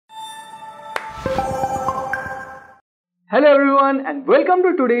Hello everyone and welcome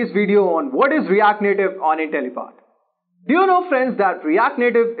to today's video on what is React Native on Intellipaat. Do you know friends that React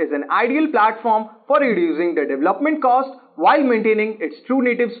Native is an ideal platform for reducing the development cost while maintaining its true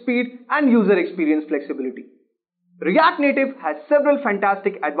native speed and user experience flexibility. React Native has several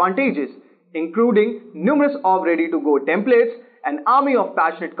fantastic advantages including numerous of ready-to-go templates, an army of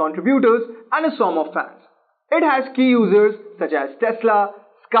passionate contributors and a swarm of fans. It has key users such as Tesla,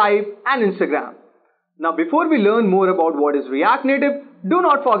 Skype and Instagram. Now before we learn more about what is React Native, do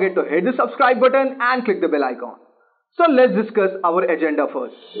not forget to hit the subscribe button and click the bell icon. So let's discuss our agenda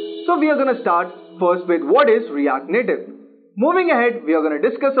first. So we are going to start first with what is React Native. Moving ahead, we are going to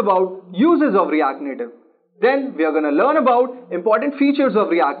discuss about uses of React Native. Then we are going to learn about important features of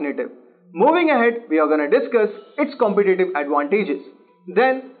React Native. Moving ahead, we are going to discuss its competitive advantages.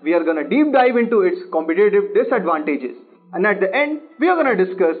 Then we are going to deep dive into its competitive disadvantages. And at the end, we are going to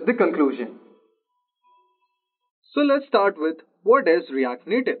discuss the conclusion. So let's start with what is React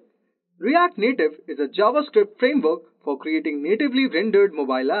Native. React Native is a JavaScript framework for creating natively rendered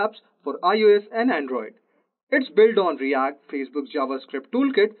mobile apps for iOS and Android. It's built on React, Facebook's JavaScript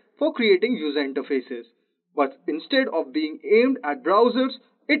toolkit for creating user interfaces. But instead of being aimed at browsers,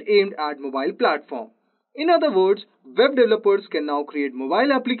 it aimed at mobile platform. In other words, web developers can now create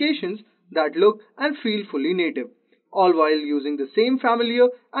mobile applications that look and feel fully native, all while using the same familiar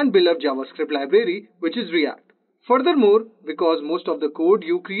and beloved JavaScript library, which is React. Furthermore, because most of the code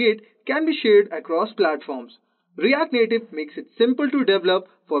you create can be shared across platforms, React Native makes it simple to develop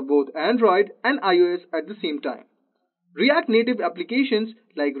for both Android and iOS at the same time. React Native applications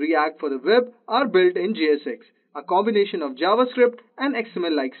like React for the web are built in JSX, a combination of JavaScript and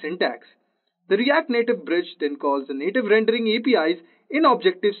XML-like syntax. The React Native bridge then calls the native rendering APIs in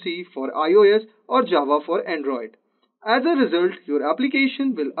Objective-C for iOS or Java for Android. As a result, your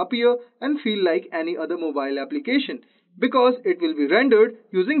application will appear and feel like any other mobile application because it will be rendered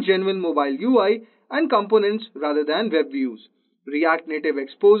using genuine mobile UI and components rather than web views. React Native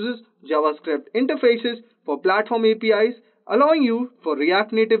exposes JavaScript interfaces for platform APIs, allowing you for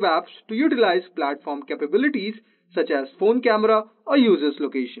React Native apps to utilize platform capabilities such as phone camera or user's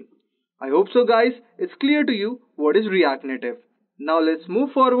location. I hope so guys, it's clear to you what is React Native. Now let's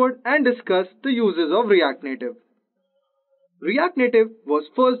move forward and discuss the uses of React Native. React Native was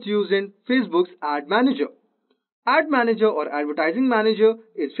first used in Facebook's Ad Manager. Ad Manager or Advertising Manager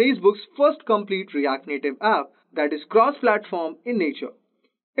is Facebook's first complete React Native app that is cross-platform in nature.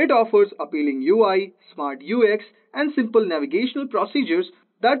 It offers appealing UI, smart UX, and simple navigational procedures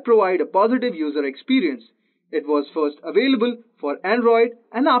that provide a positive user experience. It was first available for Android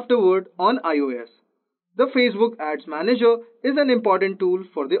and afterward on iOS. The Facebook Ads Manager is an important tool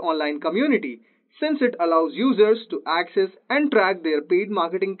for the online community, since it allows users to access and track their paid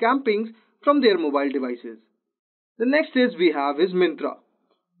marketing campaigns from their mobile devices. The next we have is Myntra.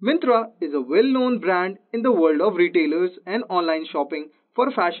 Myntra is a well-known brand in the world of retailers and online shopping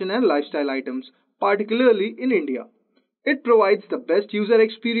for fashion and lifestyle items, particularly in India. It provides the best user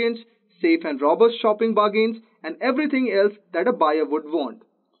experience, safe and robust shopping bargains, and everything else that a buyer would want.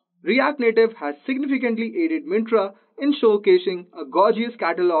 React Native has significantly aided Myntra in showcasing a gorgeous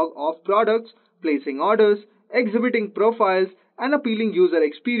catalog of products, placing orders, exhibiting profiles, and appealing user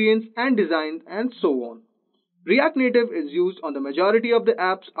experience and design and so on. React Native is used on the majority of the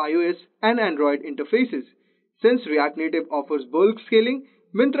app's iOS and Android interfaces. Since React Native offers bulk scaling,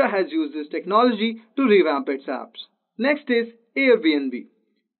 Myntra has used this technology to revamp its apps. Next is Airbnb.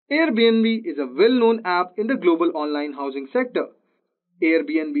 Airbnb is a well-known app in the global online housing sector.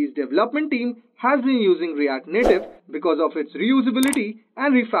 Airbnb's development team has been using React Native because of its reusability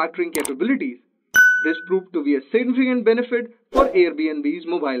and refactoring capabilities. This proved to be a significant benefit for Airbnb's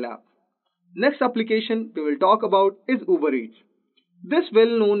mobile app. Next application we will talk about is Uber Eats. This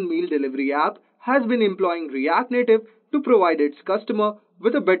well-known meal delivery app has been employing React Native to provide its customer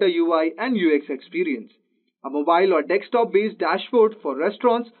with a better UI and UX experience. A mobile or desktop-based dashboard for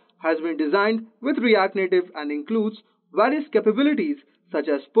restaurants has been designed with React Native and includes various capabilities such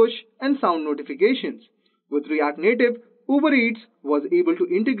as push and sound notifications. With React Native, Uber Eats was able to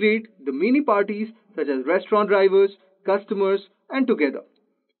integrate the many parties such as restaurant drivers, customers, and together.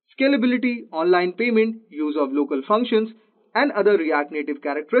 Scalability, online payment, use of local functions, and other React Native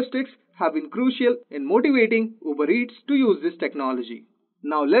characteristics have been crucial in motivating Uber Eats to use this technology.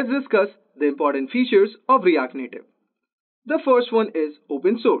 Now let's discuss the important features of React Native. The first one is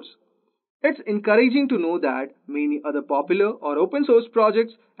open source. It's encouraging to know that many other popular or open source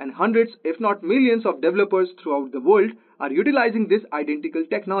projects and hundreds if not millions of developers throughout the world are utilizing this identical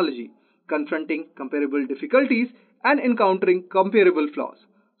technology, confronting comparable difficulties and encountering comparable flaws.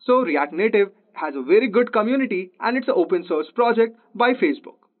 So React Native has a very good community and it's an open source project by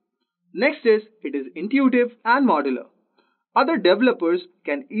Facebook. Next is it is intuitive and modular. Other developers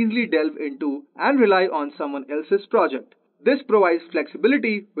can easily delve into and rely on someone else's project. This provides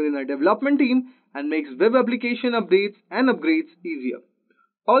flexibility within a development team and makes web application updates and upgrades easier.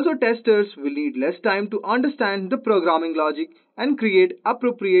 Also, testers will need less time to understand the programming logic and create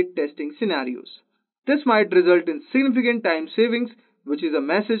appropriate testing scenarios. This might result in significant time savings, which is a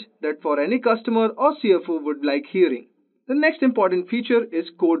message that for any customer or CFO would like hearing. The next important feature is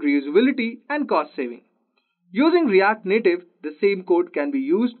code reusability and cost saving. Using React Native, the same code can be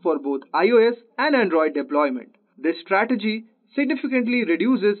used for both iOS and Android deployment. This strategy significantly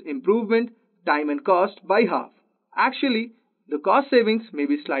reduces improvement, time and cost by half. Actually, the cost savings may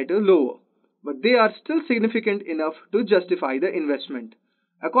be slightly lower, but they are still significant enough to justify the investment.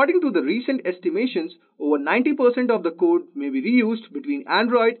 According to the recent estimations, over 90% of the code may be reused between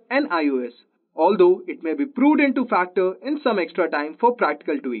Android and iOS, although it may be prudent to factor in some extra time for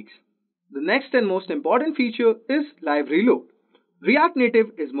practical tweaks. The next and most important feature is live reload. React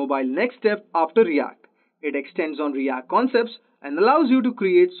Native is mobile next step after React. It extends on React concepts and allows you to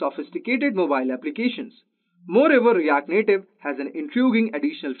create sophisticated mobile applications. Moreover, React Native has an intriguing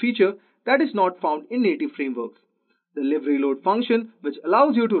additional feature that is not found in native frameworks. The live reload function, which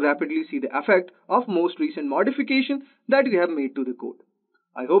allows you to rapidly see the effect of most recent modification that you have made to the code.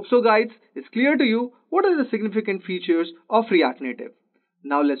 I hope so guys, it's clear to you what are the significant features of React Native.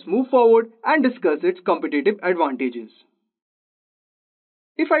 Now let's move forward and discuss its competitive advantages.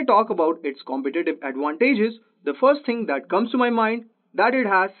 If I talk about its competitive advantages, the first thing that comes to my mind that it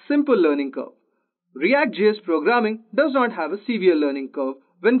has simple learning curve. React.js programming does not have a severe learning curve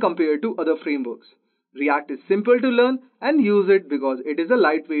when compared to other frameworks. React is simple to learn and use it because it is a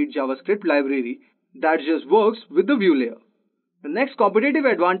lightweight JavaScript library that just works with the view layer. The next competitive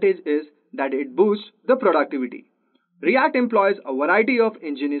advantage is that it boosts the productivity. React employs a variety of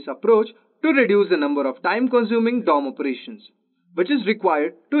ingenious approach to reduce the number of time-consuming DOM operations, which is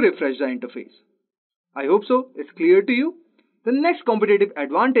required to refresh the interface. I hope so it's clear to you. The next competitive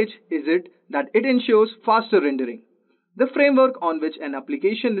advantage is that it ensures faster rendering. The framework on which an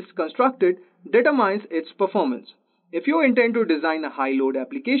application is constructed determines its performance. If you intend to design a high-load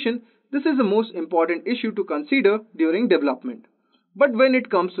application, this is the most important issue to consider during development. But when it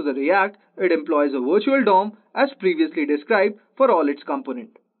comes to the React, it employs a virtual DOM as previously described for all its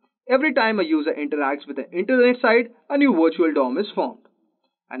components. Every time a user interacts with the internet site, a new virtual DOM is formed.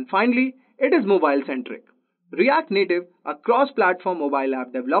 And finally, it is mobile-centric. React Native, a cross-platform mobile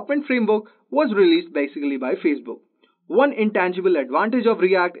app development framework, was released basically by Facebook. One intangible advantage of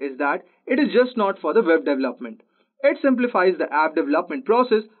React is that it is just not for the web development. It simplifies the app development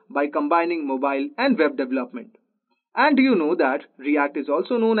process by combining mobile and web development. And do you know that React is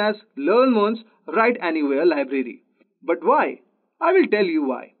also known as Learn Once, Write Anywhere library? But why? I will tell you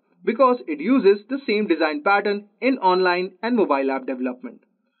why. Because it uses the same design pattern in online and mobile app development.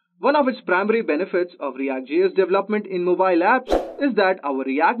 One of its primary benefits of React.js development in mobile apps is that our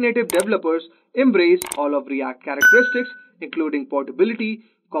React Native developers embrace all of React characteristics, including portability,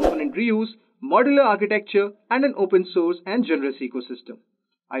 component reuse, modular architecture, and an open source and generous ecosystem.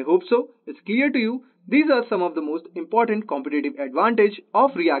 I hope so it's clear to you. These are some of the most important competitive advantages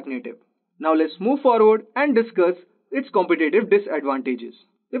of React Native. Now let's move forward and discuss its competitive disadvantages.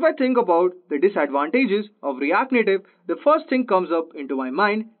 If I think about the disadvantages of React Native, the first thing comes up into my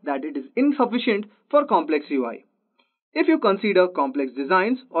mind that it is insufficient for complex UI. If you consider complex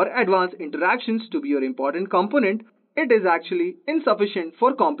designs or advanced interactions to be your important component, it is actually insufficient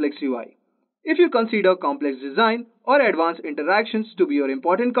for complex UI. If you consider complex design or advanced interactions to be your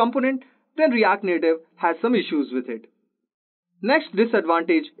important component, then React Native has some issues with it. Next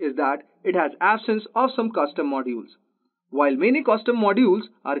disadvantage is that it has absence of some custom modules. While many custom modules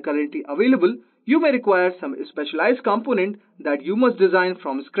are currently available, you may require some specialized component that you must design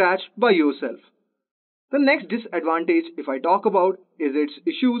from scratch by yourself. The next disadvantage, if I talk about, is its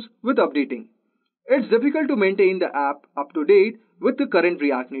issues with updating. It's difficult to maintain the app up to date with the current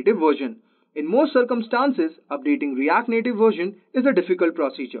React Native version. In most circumstances, updating React Native version is a difficult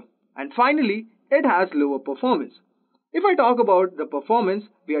procedure. And finally, it has lower performance. If I talk about the performance,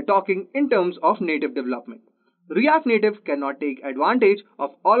 we are talking in terms of native development. React Native cannot take advantage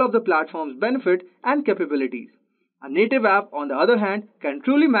of all of the platform's benefit and capabilities. A native app, on the other hand, can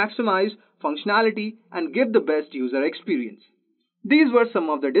truly maximize functionality and give the best user experience. These were some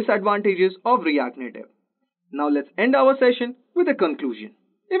of the disadvantages of React Native. Now let's end our session with a conclusion.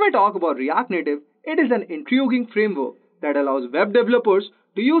 If I talk about React Native, it is an intriguing framework that allows web developers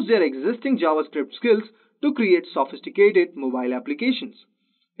to use their existing JavaScript skills to create sophisticated mobile applications.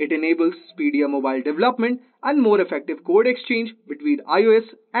 It enables speedier mobile development and more effective code exchange between iOS,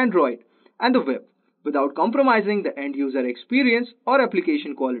 Android, and the web without compromising the end user experience or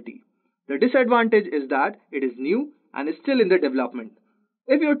application quality. The disadvantage is that it is new and is still in the development.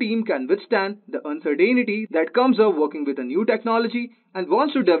 If your team can withstand the uncertainty that comes of working with a new technology and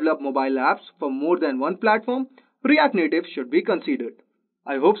wants to develop mobile apps for more than one platform, React Native should be considered.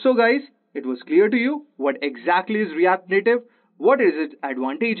 I hope so, guys. It was clear to you what exactly is React Native, what is its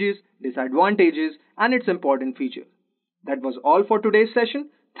advantages, disadvantages, and its important feature. That was all for today's session.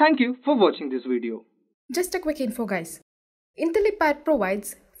 Thank you for watching this video. Just a quick info, guys. Intellipaat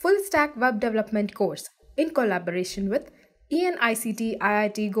provides full stack web development course in collaboration with ENICT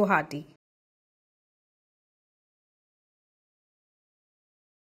IIT Guwahati.